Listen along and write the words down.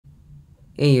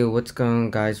Hey yo, what's going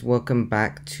on guys? Welcome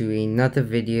back to another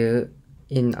video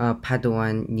in our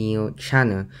Padawan Neo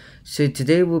channel. So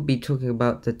today we'll be talking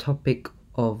about the topic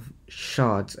of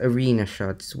shards, arena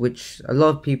shards, which a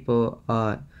lot of people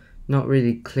are not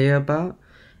really clear about.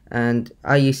 And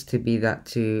I used to be that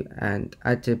too, and I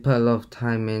had to put a lot of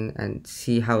time in and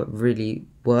see how it really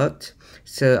worked.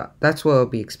 So that's what I'll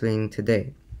be explaining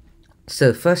today.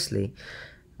 So firstly,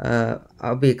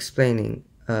 I'll be explaining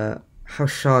how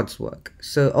shards work.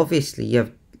 So obviously you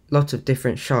have lots of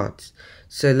different shards.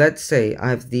 So let's say I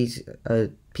have these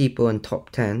people in top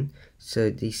 10. So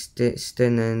the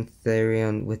Stinnen,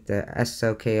 Therion with the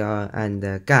SLKR and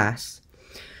the gas.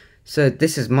 So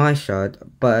this is my shard,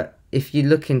 but if you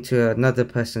look into another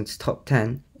person's top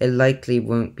 10, it likely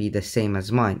won't be the same as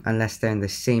mine unless they're in the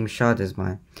same shard as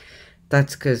mine.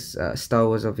 That's because Star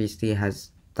Wars obviously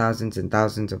has thousands and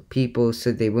thousands of people,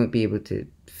 so they won't be able to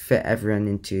fit everyone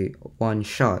into one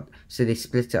shard. So they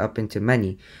split it up into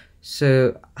many.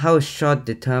 So how is shard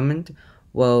determined?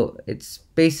 Well, it's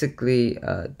basically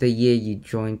the year you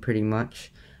join pretty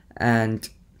much. And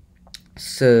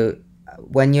so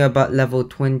when you're about level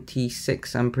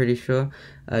 26, I'm pretty sure,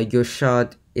 your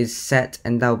shard is set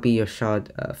and that'll be your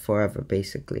shard forever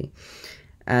basically.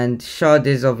 And shard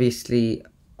is obviously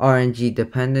RNG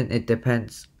dependent. It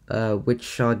depends which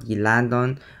shard you land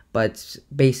on, but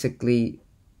basically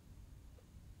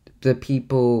the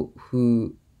people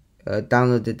who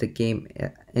downloaded the game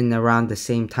in around the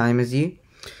same time as you.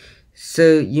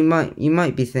 So you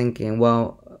might be thinking,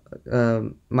 well,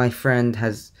 my friend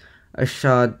has a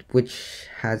shard which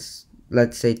has,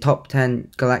 let's say, top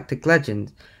 10 Galactic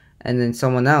Legends, and then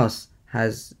someone else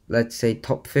has, let's say,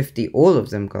 top 50, all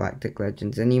of them Galactic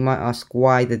Legends, and you might ask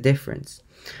why the difference.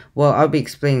 Well, I'll be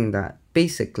explaining that.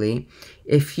 Basically,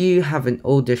 if you have an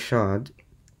older shard,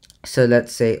 so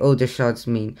let's say older shards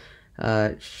mean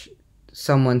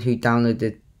someone who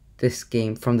downloaded this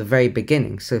game from the very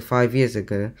beginning, so 5 years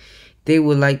ago, they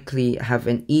will likely have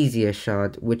an easier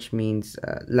shard, which means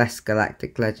less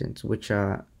Galactic Legends, which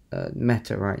are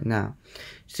meta right now.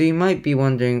 So you might be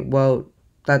wondering, well,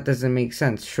 that doesn't make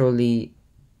sense. Surely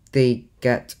they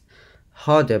get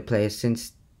harder players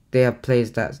since they have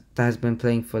players that has been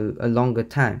playing for a longer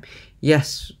time.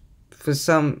 Yes, for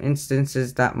some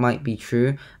instances that might be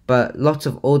true, but lots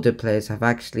of older players have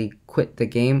actually quit the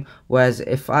game, whereas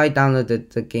if I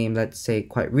downloaded the game, let's say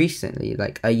quite recently,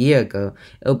 like a year ago,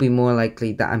 it'll be more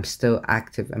likely that I'm still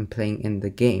active and playing in the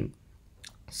game.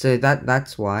 So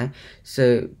that's why.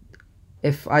 So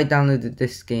if I downloaded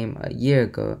this game a year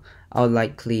ago, I'll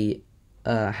likely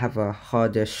have a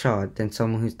harder shard than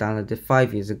someone who's downloaded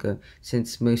 5 years ago,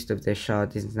 since most of their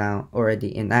shard is now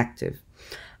already inactive.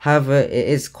 However, it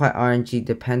is quite RNG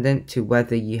dependent to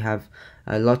whether you have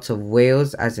lots of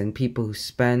whales, as in people who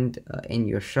spend in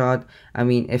your shard. I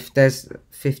mean, if there's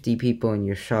 50 people in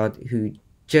your shard who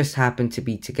just happen to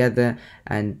be together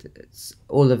and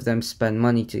all of them spend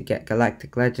money to get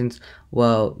Galactic Legends,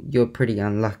 well, you're pretty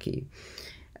unlucky.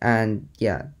 And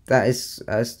yeah, that is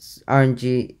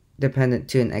RNG dependent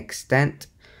to an extent.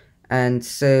 And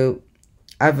so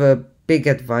I have a big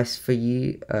advice for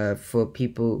you for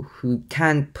people who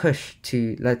can push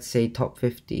to, let's say, top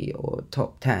 50 or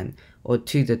top 10 or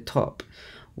to the top.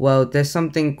 Well, there's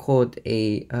something called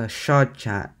a shard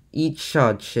chat. Each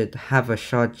shard should have a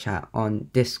shard chat on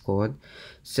Discord.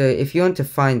 So if you want to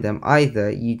find them,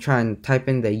 either you try and type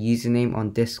in their username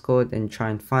on Discord and try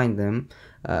and find them.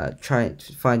 Try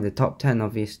to find the top 10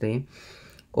 obviously,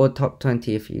 or top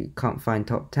 20 if you can't find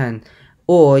top 10.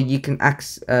 Or you can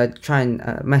try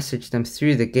and message them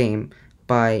through the game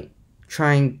by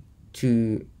trying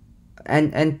to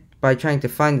by trying to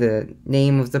find the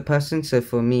name of the person. So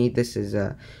for me, this is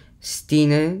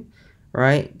Stino,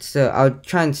 right? So I'll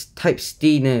try and type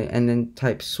Stino and then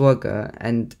type Swagger,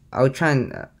 and I'll try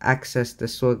and access the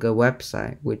Swagger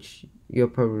website, which you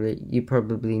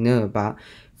probably know about.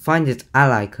 Find his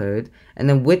ally code, and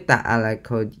then with that ally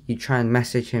code you try and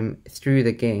message him through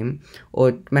the game,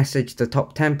 or message the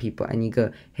top 10 people and you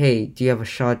go, hey, do you have a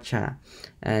shard chat?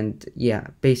 And yeah,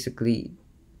 basically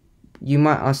you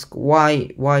might ask, why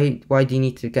do you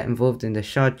need to get involved in the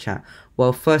shard chat?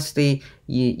 Well, firstly,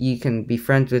 you can be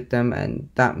friends with them, and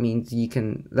that means you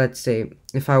can, let's say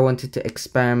if I wanted to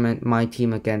experiment my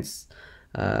team against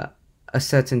a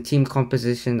certain team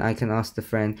composition, I can ask the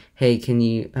friend, hey, can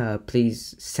you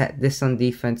please set this on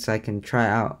defense so I can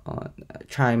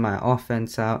try my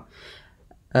offense out.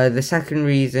 The second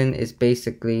reason is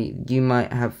basically you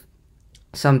might have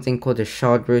something called a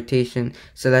shard rotation.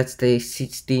 So let's say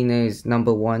Stino is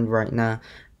number 1 right now,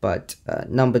 but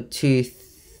number 2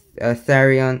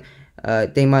 Therion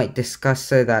They might discuss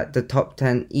so that the top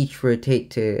 10 each rotate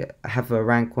to have a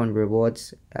rank 1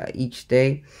 rewards each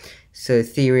day. So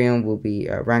Ethereum will be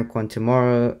rank 1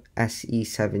 tomorrow,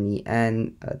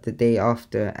 SE7EN the day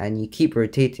after, and you keep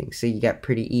rotating, so you get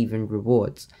pretty even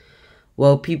rewards.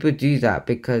 Well, people do that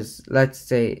because, let's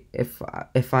say, if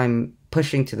I'm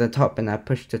pushing to the top and I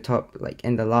push to top like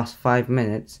in the last 5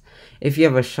 minutes, if you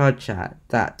have a shard chat,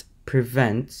 that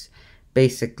prevents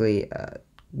basically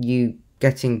you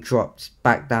getting dropped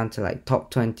back down to like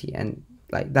top 20, and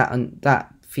like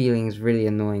that feeling is really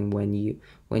annoying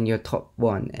when you're top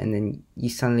 1 and then you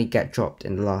suddenly get dropped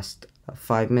in the last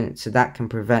 5 minutes. So that can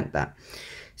prevent that.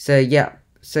 So yeah,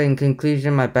 so in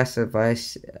conclusion, my best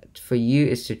advice for you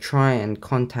is to try and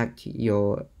contact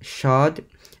your shard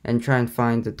and try and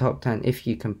find the top 10 if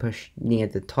you can push near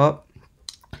the top.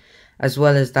 As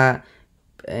well as that,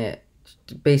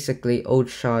 basically old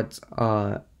shards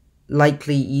are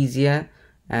likely easier,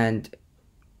 and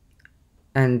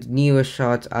newer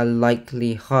shards are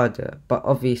likely harder, but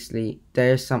obviously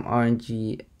there is some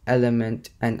RNG element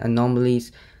and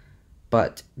anomalies,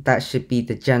 but that should be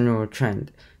the general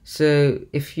trend. So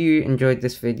if you enjoyed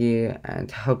this video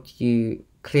and helped you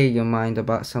clear your mind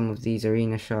about some of these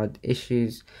arena shard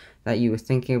issues that you were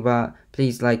thinking about,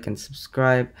 please like and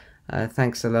subscribe.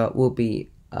 Thanks a lot. We'll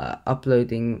be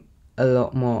uploading a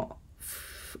lot more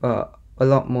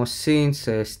soon,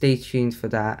 so stay tuned for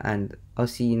that, and I'll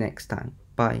see you next time.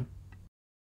 Bye.